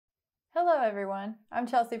Hello everyone, I'm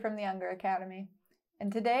Chelsea from the Unger Academy,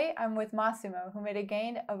 and today I'm with Massimo, who made a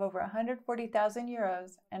gain of over 140,000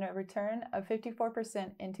 euros and a return of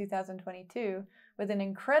 54% in 2022 with an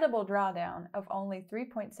incredible drawdown of only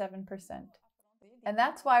 3.7%. And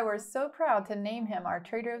that's why we're so proud to name him our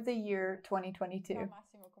Trader of the Year 2022.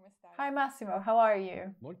 Hi Massimo, how are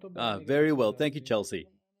you? Very well, thank you, Chelsea.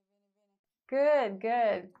 Good.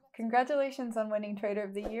 Congratulations on winning Trader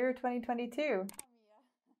of the Year 2022.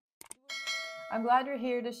 I'm glad you're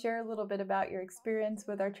here to share a little bit about your experience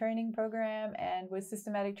with our training program and with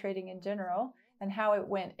systematic trading in general and how it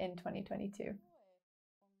went in 2022.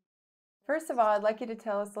 First of all, I'd like you to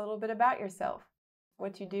tell us a little bit about yourself,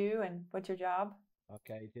 what you do and what's your job.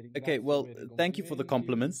 Okay, well, thank you for the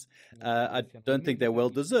compliments. I don't think they're well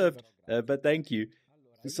deserved, but thank you.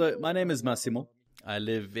 So, my name is Massimo. I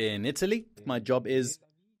live in Italy. My job is,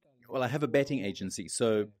 I have a betting agency,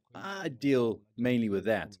 so I deal mainly with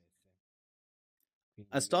that.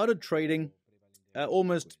 I started trading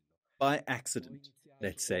almost by accident,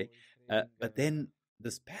 let's say, but then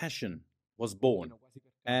this passion was born,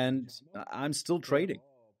 and I'm still trading.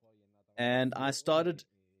 And I started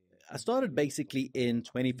basically in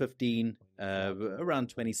 2015, around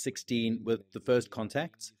 2016 with the first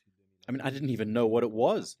contacts. I mean, I didn't even know what it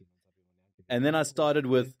was. And then I started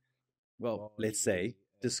with, let's say,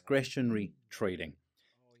 discretionary trading.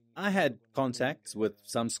 I had contacts with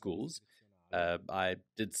some schools. I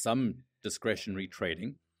did some discretionary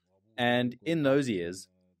trading. And in those years,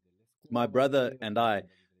 my brother and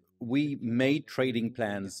we made trading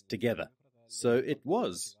plans together. So it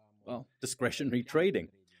was, discretionary trading.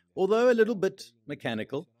 Although a little bit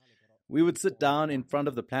mechanical, we would sit down in front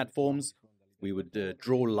of the platforms. We would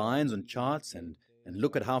draw lines on charts and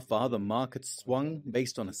look at how far the market swung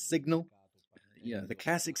based on a signal. The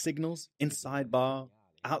classic signals, inside bar,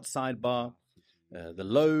 outside bar, the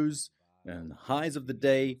lows and the highs of the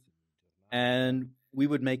day. And we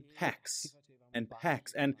would make packs and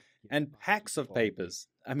packs and packs of papers.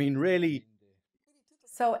 I mean, really.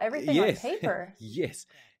 So everything on paper? Yes,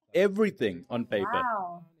 everything on paper.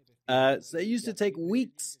 Wow. So it used to take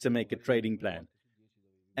weeks to make a trading plan.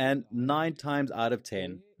 And 9 times out of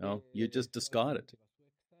 10, you just discard it.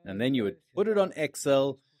 And then you would put it on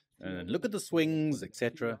Excel and look at the swings,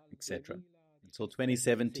 etc., until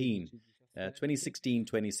 2016,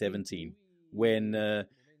 2017, when I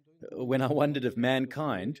wondered if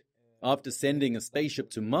mankind, after sending a spaceship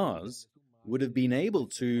to Mars, would have been able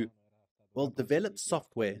to, develop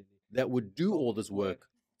software that would do all this work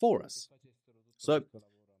for us. So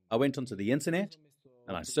I went onto the internet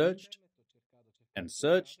and I searched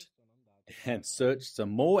some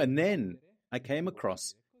more, and then I came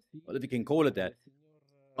across, if you can call it that,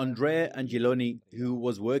 Andrea Angeloni, who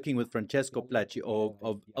was working with Francesco Placci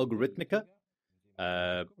of Algorithmica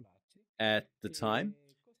at the time.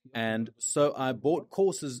 And so I bought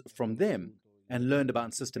courses from them and learned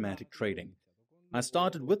about systematic trading. I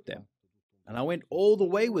started with them and I went all the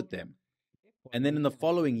way with them. And then in the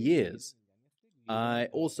following years, I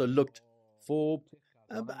also looked for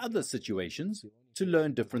other situations to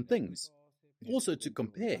learn different things, also to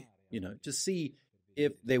compare, to see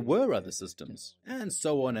if there were other systems, and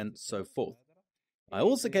so on and so forth. I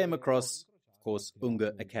also came across, of course,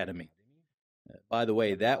 Unger Academy. By the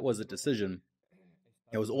way, that was a decision.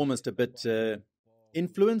 It was almost a bit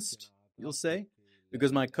influenced, you'll say,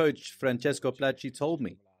 because my coach, Francesco Placci, told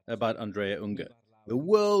me about Andrea Unger, the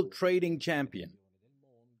world trading champion.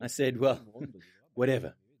 I said,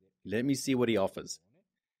 whatever, let me see what he offers.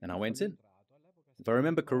 And I went in. If I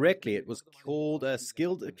remember correctly, it was called a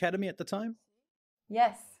Skilled Academy at the time.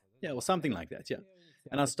 Yes. Yeah, something like that, yeah.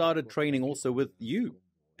 And I started training also with you,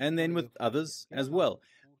 and then with others as well.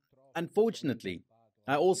 Unfortunately,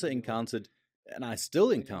 I also encountered, and I still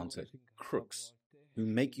encounter, crooks who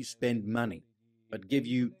make you spend money, but give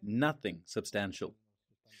you nothing substantial.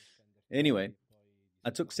 Anyway,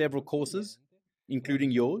 I took several courses,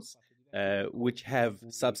 including yours, which have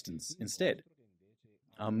substance instead.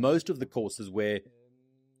 Most of the courses where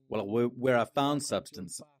I found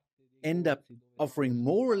substance end up offering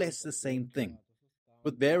more or less the same thing,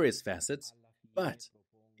 with various facets, but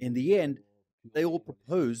in the end, they all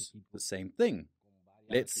propose the same thing.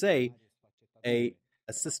 Let's say a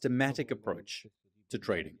systematic approach to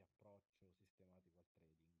trading.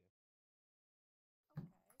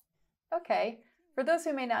 Okay. For those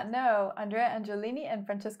who may not know, Andrea Angelini and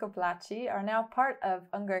Francesco Placci are now part of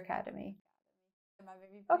Unger Academy.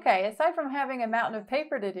 Okay, aside from having a mountain of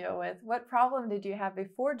paper to deal with, what problem did you have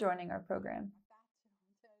before joining our program?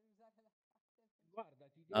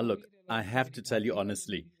 Look, I have to tell you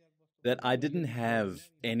honestly that I didn't have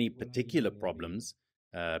any particular problems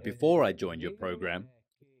before I joined your program.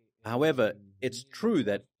 However, it's true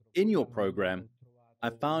that in your program, I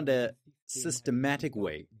found a systematic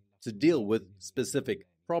way to deal with specific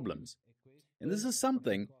problems. And this is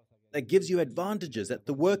something that gives you advantages at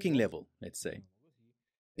the working level, let's say.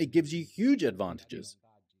 It gives you huge advantages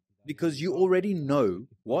because you already know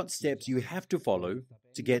what steps you have to follow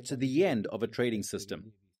to get to the end of a trading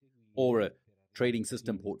system or a trading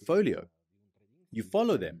system portfolio. You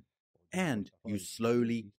follow them and you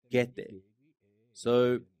slowly get there.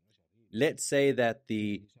 So let's say that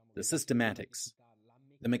the systematics,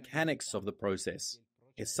 the mechanics of the process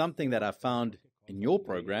is something that I found in your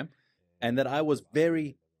program and that I was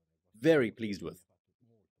very, very pleased with.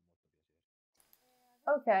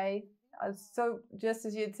 Okay. So just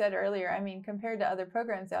as you had said earlier, I mean, compared to other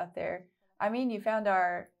programs out there, I mean, you found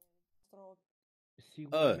our...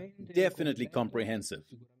 Definitely comprehensive.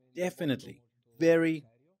 Definitely. Very,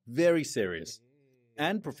 very serious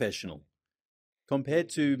and professional. Compared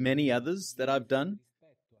to many others that I've done,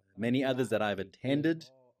 many others that I've attended,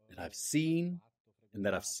 that I've seen, and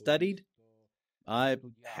that I've studied, I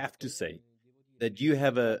have to say that you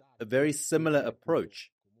have a very similar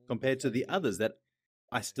approach compared to the others that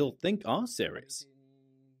I still think are serious.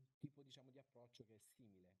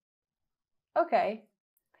 Okay.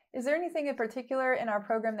 Is there anything in particular in our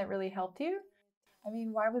program that really helped you? I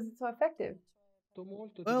mean, why was it so effective?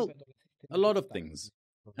 Well, a lot of things.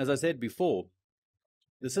 As I said before,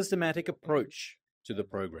 the systematic approach to the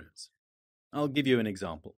programs. I'll give you an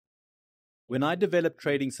example. When I develop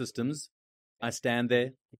trading systems, I stand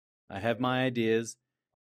there, I have my ideas,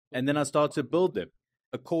 and then I start to build them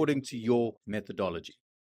according to your methodology.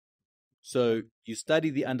 So you study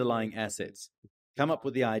the underlying assets, come up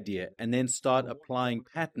with the idea, and then start applying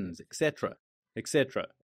patterns, etc., etc.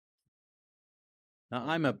 Now,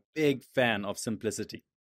 I'm a big fan of simplicity.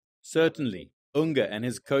 Certainly, Unger and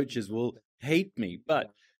his coaches will hate me,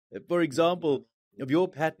 but, for example, of your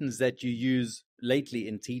patterns that you use lately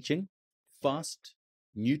in teaching, fast,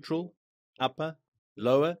 neutral, upper,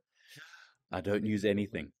 lower, I don't use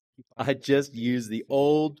anything. I just use the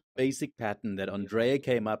old basic pattern that Andrea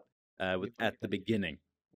came up with at the beginning.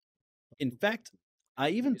 In fact, I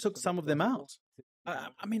even took some of them out.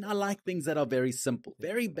 I mean, I like things that are very simple,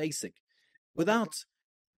 very basic, without,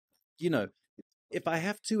 if I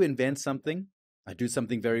have to invent something, I do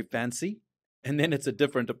something very fancy, and then it's a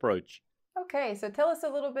different approach. Okay, so tell us a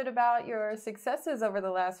little bit about your successes over the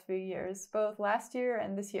last few years, both last year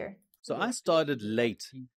and this year. So I started late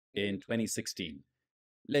in 2016,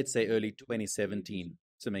 let's say early 2017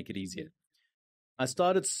 to make it easier. I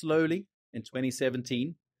started slowly in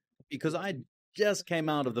 2017 because I just came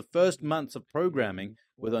out of the first months of programming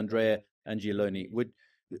with Andrea Angioloni,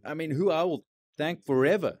 who I will thank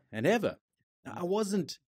forever and ever. I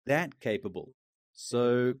wasn't that capable.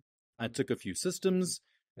 So I took a few systems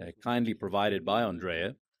kindly provided by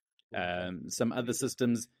Andrea, some other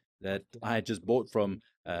systems that I had just bought from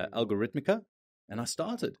Algorithmica, and I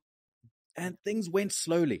started. And things went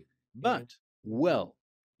slowly, but well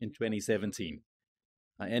in 2017.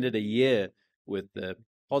 I ended a year with a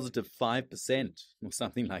positive 5% or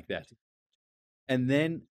something like that. And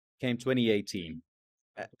then came 2018.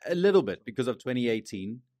 A little bit because of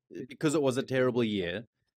 2018, because it was a terrible year,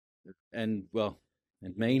 and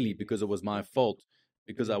mainly because it was my fault,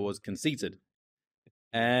 because I was conceited.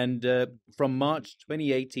 And from March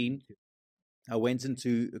 2018, I went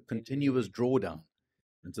into a continuous drawdown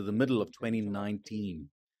until the middle of 2019.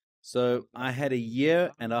 So I had a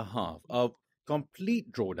year and a half of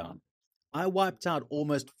complete drawdown. I wiped out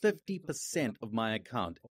almost 50% of my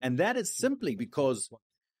account. And that is simply because,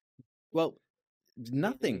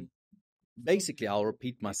 nothing. Basically, I'll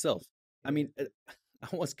repeat myself. I mean,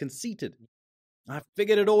 I was conceited. I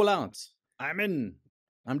figured it all out. I'm in.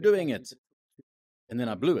 I'm doing it. And then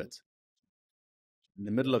I blew it. In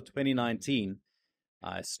the middle of 2019,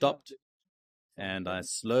 I stopped and I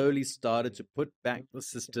slowly started to put back the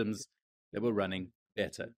systems that were running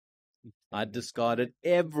better. I discarded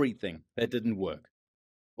everything that didn't work,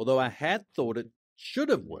 although I had thought it should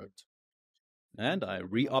have worked. And I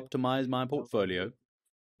re-optimized my portfolio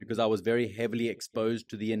because I was very heavily exposed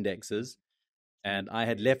to the indexes and I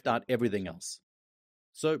had left out everything else.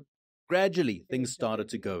 So gradually things started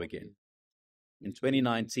to go again. In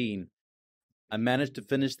 2019, I managed to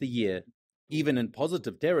finish the year even in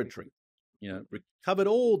positive territory, recovered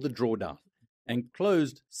all the drawdown and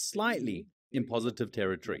closed slightly in positive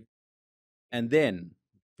territory. And then,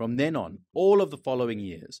 from then on, all of the following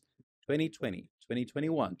years, 2020,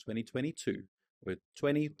 2021, 2022, with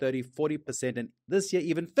 20, 30, 40%, and this year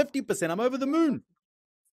even 50%, I'm over the moon.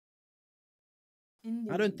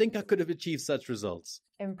 I don't think I could have achieved such results.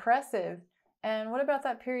 Impressive. And what about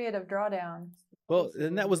that period of drawdown? Well,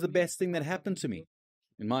 and that was the best thing that happened to me,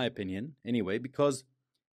 in my opinion, anyway, because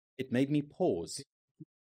it made me pause.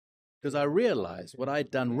 Because I realized what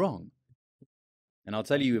I'd done wrong. And I'll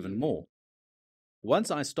tell you even more.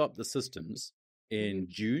 Once I stopped the systems in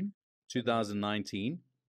June 2019,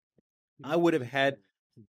 I would have had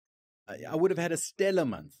a stellar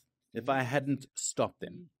month if I hadn't stopped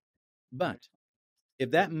them. But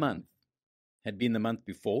if that month had been the month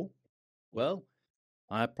before, well,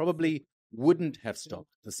 I probably wouldn't have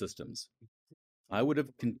stopped the systems. I would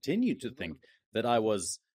have continued to think that I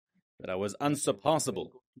was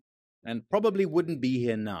unsurpassable and probably wouldn't be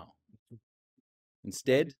here now.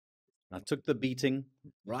 Instead, I took the beating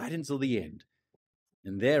right until the end.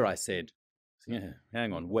 And there I said,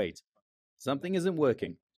 hang on, wait, something isn't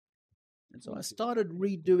working. And so I started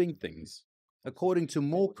redoing things according to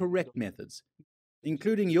more correct methods,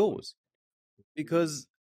 including yours. Because,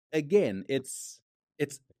 again, it's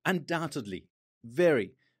undoubtedly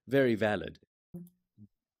very, very valid.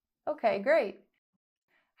 Okay, great.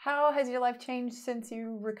 How has your life changed since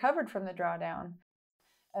you recovered from the drawdown?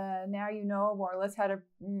 Now you know more or less how to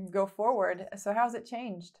go forward. So how's it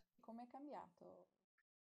changed?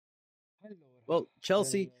 Well,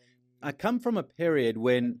 Chelsea, I come from a period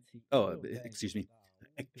when, I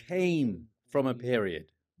came from a period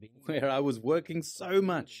where I was working so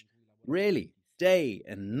much, really, day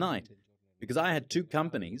and night, because I had 2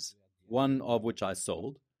 companies, one of which I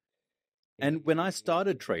sold. And when I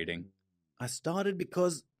started trading, I started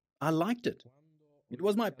because I liked it. It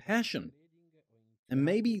was my passion. And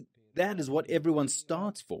maybe that is what everyone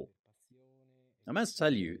starts for. I must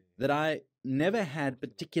tell you that I never had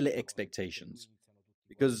particular expectations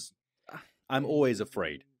because I'm always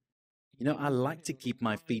afraid. I like to keep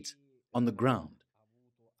my feet on the ground.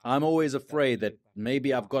 I'm always afraid that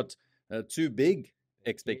maybe I've got too big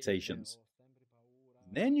expectations.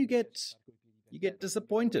 Then you get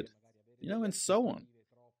disappointed, and so on.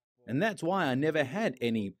 And that's why I never had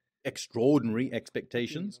any extraordinary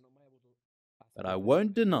expectations. But I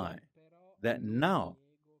won't deny that now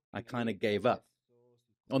I kind of gave up.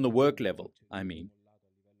 On the work level, I mean.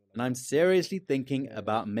 And I'm seriously thinking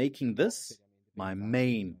about making this my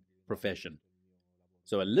main profession.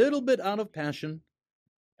 So a little bit out of passion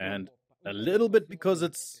and a little bit because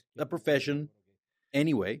it's a profession.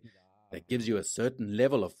 Anyway, that gives you a certain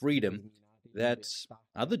level of freedom that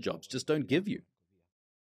other jobs just don't give you.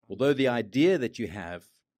 Although the idea that you have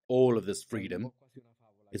all of this freedom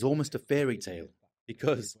is almost a fairy tale,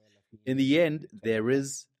 because in the end, there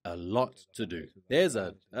is a lot to do. There's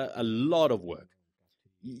a lot of work.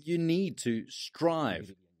 You need to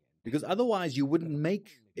strive, because otherwise you wouldn't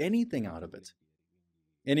make anything out of it.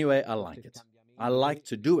 Anyway, I like it. I like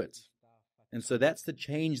to do it. And so that's the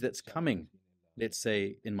change that's coming, let's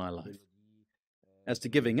say, in my life. As to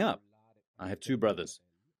giving up, I have 2 brothers.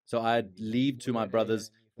 So I'd leave to my brothers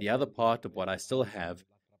the other part of what I still have,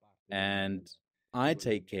 and I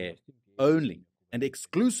take care only and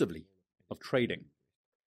exclusively of trading.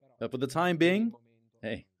 But for the time being,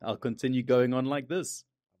 hey, I'll continue going on like this.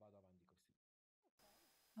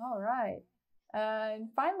 All right. And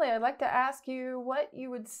finally, I'd like to ask you what you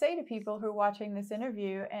would say to people who are watching this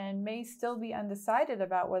interview and may still be undecided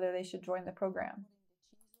about whether they should join the program.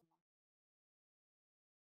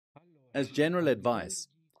 As general advice,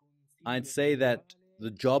 I'd say that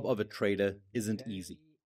the job of a trader isn't easy.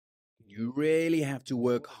 You really have to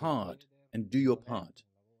work hard and do your part.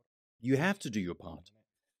 You have to do your part,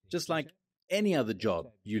 just like any other job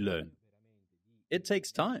you learn. It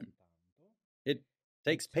takes time. It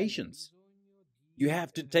takes patience. You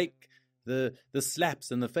have to take the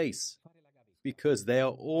slaps in the face, because they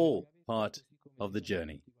are all part of the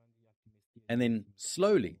journey. And then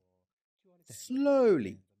slowly,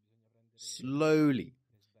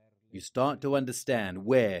 you start to understand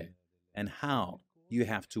where and how you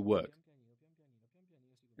have to work.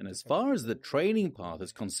 And as far as the training path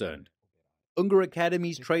is concerned, Unger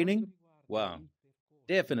Academy's training, wow,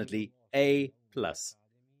 definitely A+.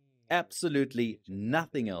 Absolutely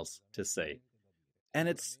nothing else to say. And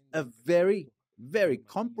it's a very, very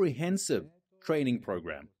comprehensive training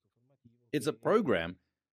program. It's a program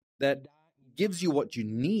that gives you what you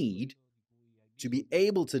need to be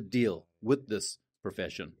able to deal with this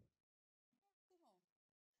profession.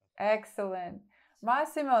 Excellent.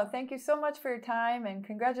 Massimo, thank you so much for your time, and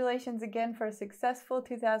congratulations again for a successful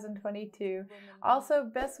 2022. Also,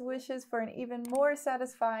 best wishes for an even more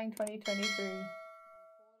satisfying 2023.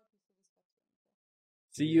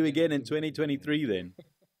 See you again in 2023 then.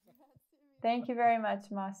 Thank you very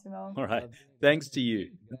much, Massimo. All right. Thanks to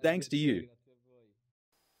you. Thanks to you.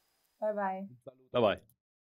 Bye bye. Bye bye.